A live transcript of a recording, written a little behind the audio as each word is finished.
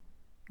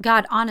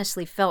God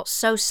honestly felt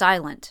so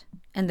silent,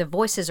 and the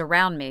voices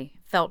around me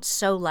felt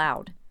so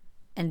loud.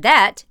 And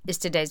that is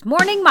today's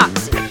Morning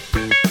Moxie.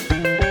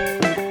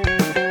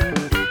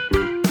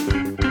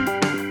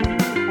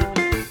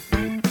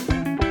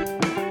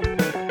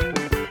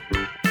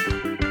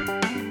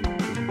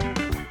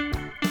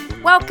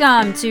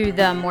 Welcome to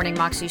the Morning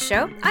Moxie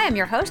Show. I am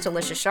your host,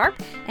 Alicia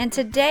Sharp, and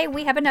today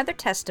we have another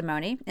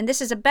testimony, and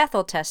this is a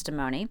Bethel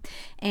testimony.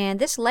 And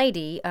this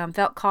lady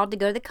felt called to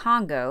go to the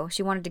Congo.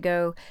 She wanted to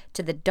go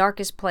to the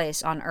darkest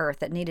place on earth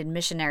that needed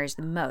missionaries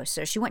the most.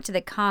 So she went to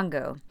the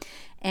Congo,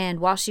 and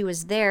while she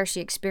was there,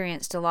 she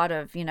experienced a lot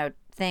of,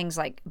 things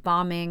like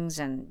bombings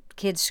and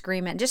kids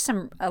screaming, just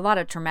a lot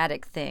of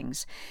traumatic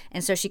things.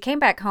 And so she came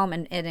back home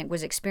and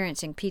was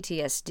experiencing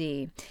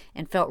PTSD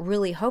and felt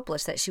really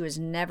hopeless that she was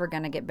never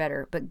going to get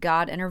better. But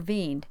God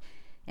intervened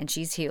and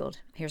she's healed.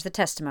 Here's the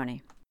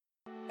testimony.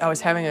 I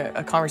was having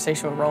a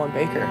conversation with Roland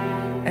Baker,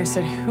 and I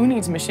said, who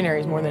needs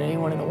missionaries more than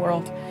anyone in the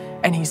world?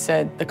 And he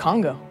said, the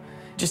Congo.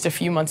 Just a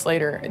few months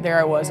later, there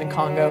I was in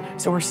Congo.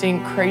 So we're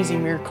seeing crazy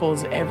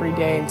miracles every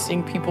day and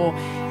seeing people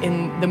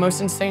in the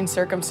most insane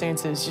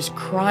circumstances just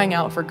crying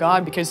out for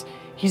God because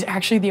He's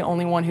actually the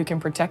only one who can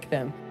protect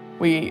them.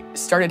 We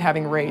started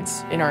having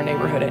raids in our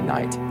neighborhood at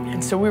night.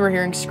 And so we were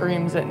hearing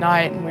screams at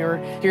night and we were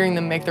hearing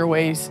them make their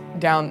ways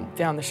down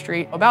the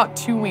street. About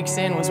 2 weeks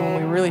in was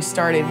when we really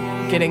started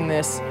getting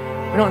this,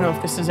 we don't know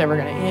if this is ever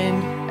gonna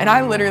end. And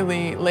I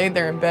literally laid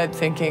there in bed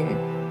thinking,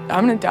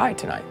 I'm gonna die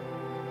tonight.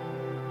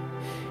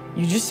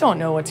 You just don't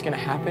know what's gonna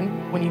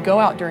happen. When you go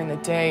out during the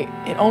day,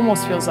 it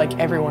almost feels like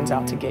everyone's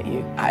out to get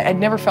you. I'd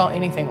never felt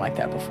anything like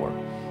that before.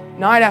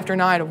 Night after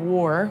night of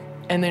war,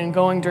 and then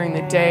going during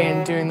the day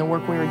and doing the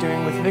work we were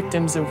doing with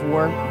victims of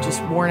war,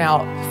 just worn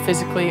out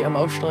physically,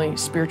 emotionally,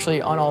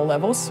 spiritually, on all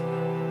levels.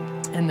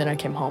 And then I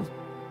came home.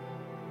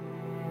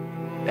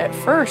 At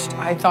first,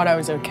 I thought I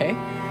was okay.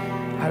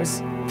 I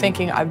was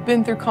thinking, I've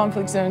been through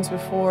conflict zones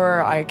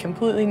before, I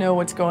completely know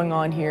what's going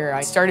on here.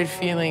 I started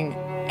feeling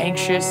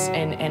anxious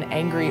and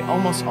angry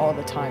almost all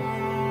the time.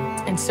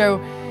 And so,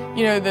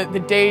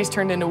 the days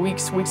turned into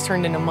weeks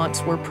turned into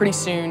months, where pretty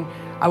soon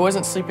I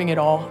wasn't sleeping at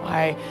all.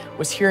 I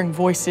was hearing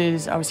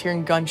voices, I was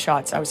hearing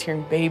gunshots, I was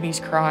hearing babies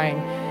crying.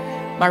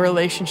 My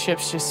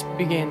relationships just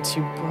began to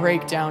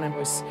break down and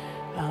was,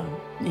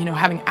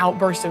 having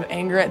outbursts of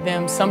anger at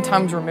them,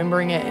 sometimes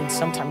remembering it and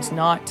sometimes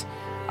not.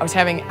 I was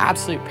having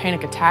absolute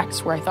panic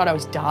attacks where I thought I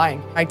was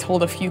dying. I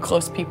told a few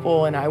close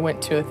people and I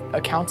went to a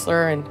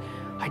counselor, and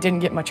I didn't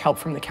get much help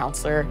from the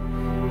counselor.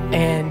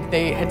 And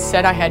they had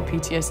said I had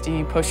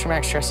PTSD,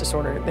 post-traumatic stress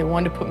disorder. They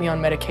wanted to put me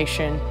on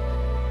medication.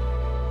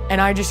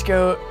 And I just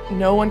go,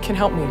 no one can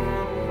help me.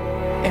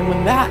 And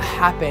when that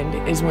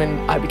happened is when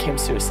I became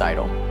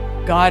suicidal.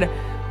 God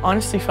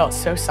honestly felt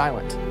so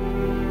silent.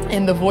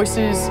 And the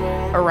voices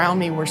around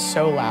me were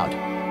so loud.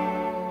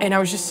 And I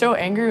was just so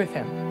angry with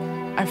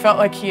Him. I felt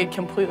like He had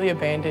completely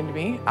abandoned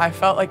me. I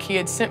felt like He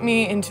had sent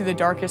me into the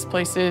darkest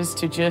places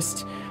to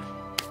just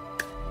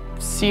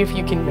see if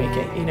you can make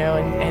it,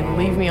 and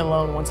leave me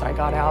alone once I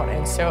got out.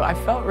 And so I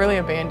felt really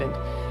abandoned.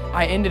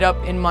 I ended up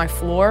in my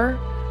floor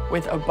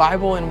with a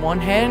Bible in one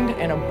hand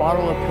and a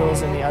bottle of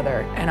pills in the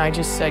other. And I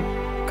just said,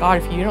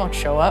 God, if you don't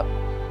show up,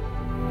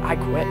 I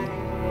quit.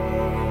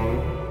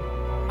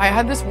 I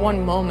had this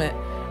one moment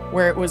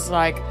where it was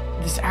like,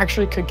 this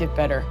actually could get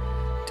better.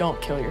 Don't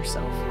kill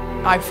yourself.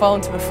 I fell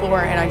into the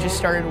floor and I just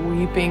started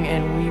weeping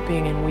and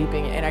weeping and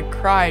weeping. And I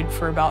cried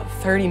for about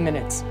 30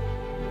 minutes.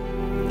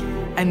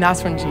 And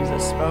that's when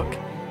Jesus spoke.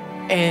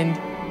 And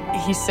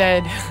he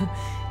said,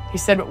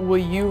 will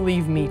you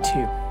leave me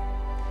too?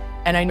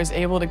 And I was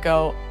able to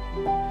go,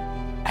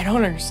 I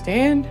don't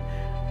understand.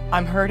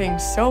 I'm hurting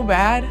so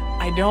bad.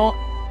 I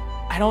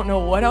don't know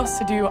what else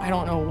to do. I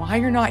don't know why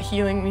you're not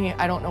healing me.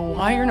 I don't know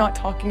why you're not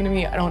talking to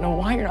me. I don't know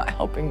why you're not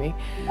helping me.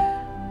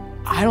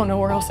 I don't know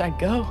where else I'd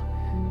go.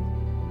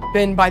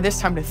 Been by this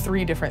time to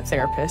 3 different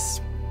therapists,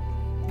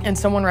 and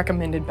someone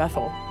recommended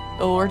Bethel.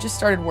 The Lord just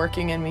started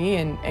working in me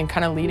and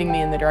kind of leading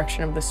me in the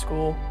direction of the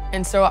school.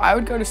 And so I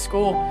would go to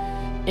school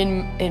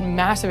in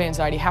massive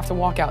anxiety, have to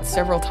walk out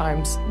several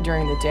times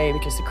during the day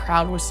because the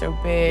crowd was so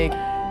big.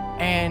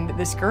 And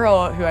this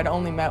girl who I'd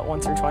only met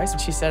once or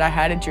twice, she said, I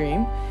had a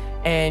dream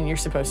and you're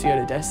supposed to go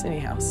to Destiny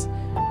House.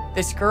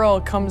 This girl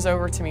comes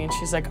over to me and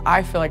she's like,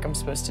 I feel like I'm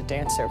supposed to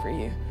dance over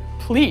you.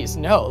 Please,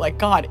 no, like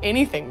God,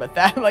 anything but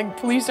that. Like,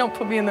 please don't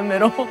put me in the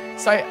middle.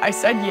 So I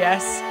said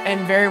yes,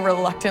 and very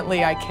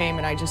reluctantly I came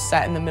and I just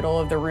sat in the middle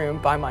of the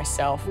room by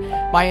myself.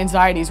 My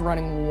anxiety's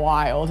running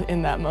wild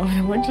in that moment.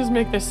 I'm like, just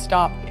make this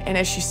stop. And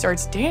as she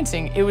starts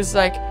dancing, it's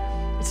like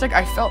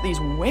I felt these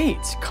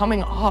weights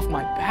coming off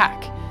my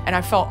back. And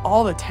I felt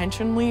all the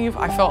tension leave.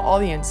 I felt all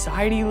the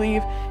anxiety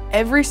leave.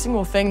 Every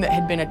single thing that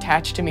had been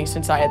attached to me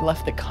since I had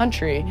left the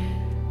country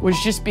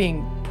was just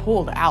being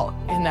pulled out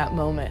in that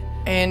moment.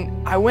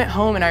 And I went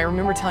home and I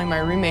remember telling my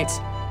roommates,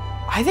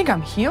 I think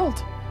I'm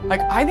healed. Like,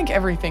 I think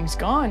everything's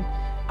gone.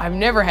 I've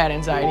never had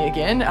anxiety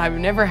again. I've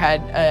never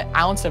had an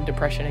ounce of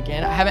depression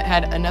again. I haven't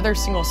had another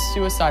single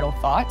suicidal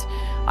thought.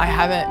 I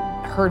haven't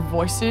heard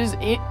voices.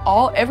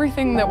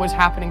 Everything that was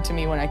happening to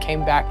me when I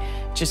came back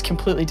just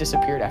completely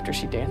disappeared after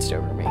she danced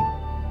over me.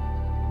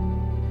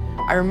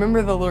 I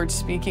remember the Lord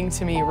speaking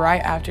to me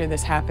right after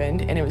this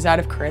happened, and it was out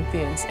of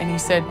Corinthians, and he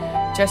said,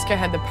 Jessica,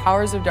 had the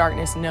powers of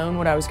darkness known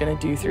what I was going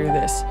to do through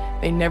this,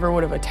 they never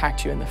would have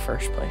attacked you in the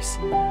first place.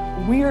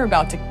 We are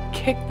about to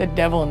kick the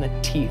devil in the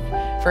teeth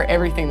for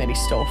everything that he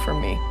stole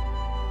from me.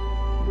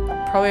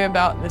 Probably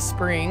about the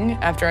spring,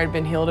 after I'd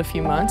been healed a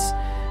few months,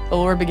 the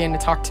Lord began to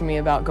talk to me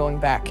about going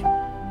back.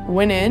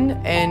 Went in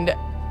and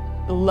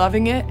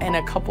loving it, and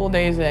a couple of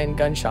days in,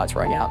 gunshots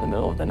rang out in the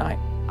middle of the night.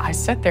 I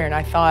sat there and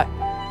I thought,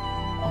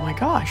 oh my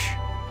gosh,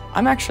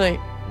 I'm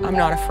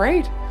not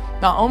afraid.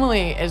 Not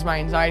only is my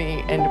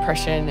anxiety and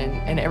depression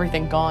and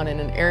everything gone in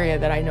an area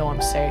that I know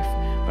I'm safe,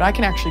 but I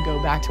can actually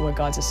go back to what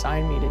God's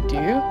assigned me to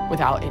do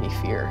without any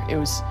fear. It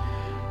was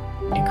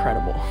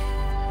incredible.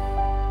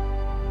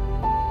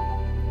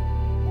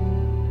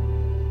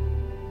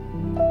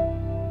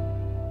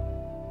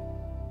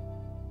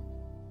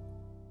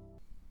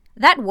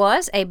 That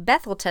was a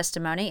Bethel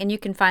testimony, and you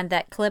can find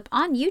that clip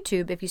on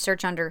YouTube if you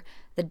search under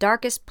The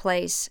Darkest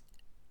Place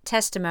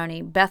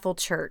Testimony Bethel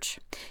Church.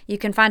 You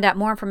can find out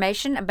more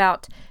information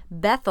about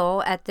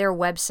Bethel at their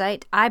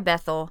website,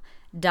 ibethel.org.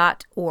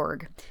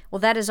 Well,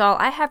 that is all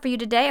I have for you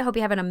today. I hope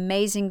you have an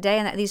amazing day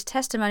and that these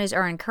testimonies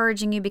are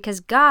encouraging you,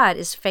 because God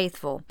is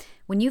faithful.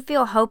 When you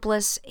feel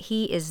hopeless,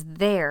 He is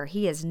there.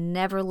 He has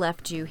never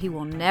left you. He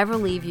will never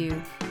leave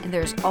you, and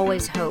there's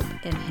always hope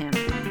in Him.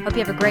 Hope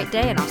you have a great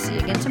day, and I'll see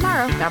you again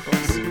tomorrow. God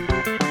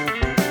bless.